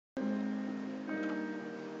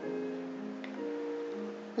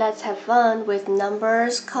Let's have fun with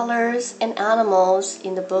numbers, colors, and animals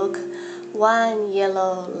in the book One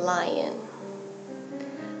Yellow Lion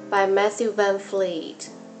by Matthew Van Fleet.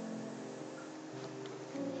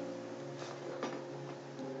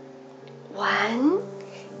 One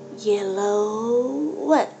yellow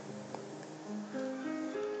what?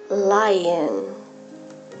 Lion.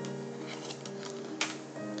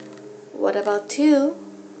 What about two?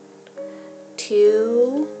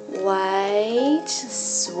 Two white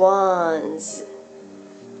swans.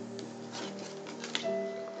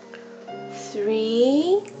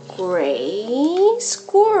 Three gray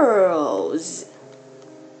squirrels.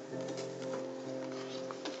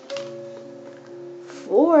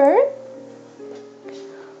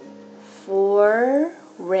 Four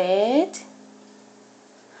red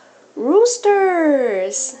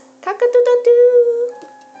roosters. Cock-a-doodle-doo.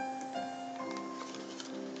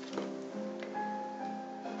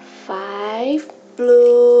 5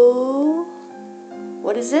 blue.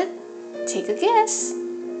 What is it? Take a guess.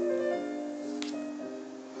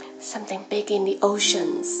 Something big in the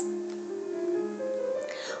oceans.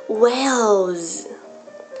 Whales.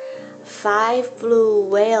 5 blue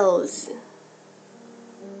whales.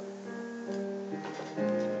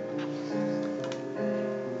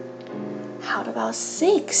 How about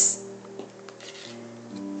 6?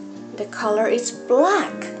 The color is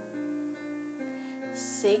black.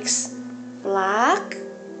 6 black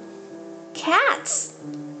cats.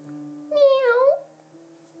 Meow.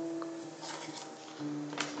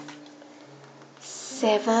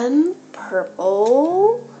 7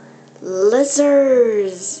 purple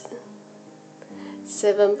lizards.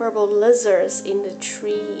 7 purple lizards in the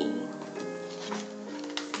tree.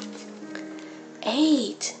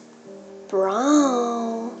 8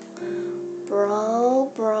 brown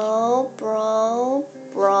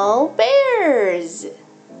bears.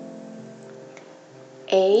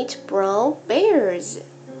 8 brown bears.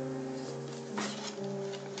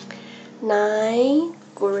 9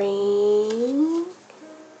 green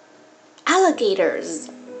alligators.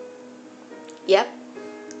 Yep,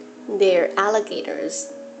 they're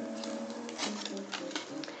alligators.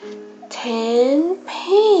 10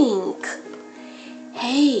 pink.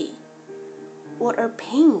 Hey, what are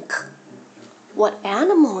pink? What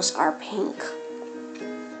animals are pink?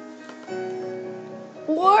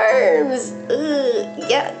 Worms! Ugh,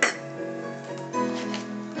 yuck!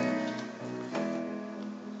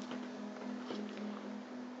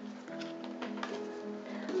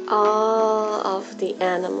 All of the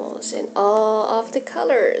animals and all of the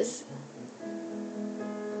colors.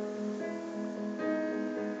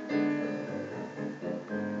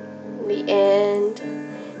 The end.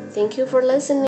 Thank you for listening.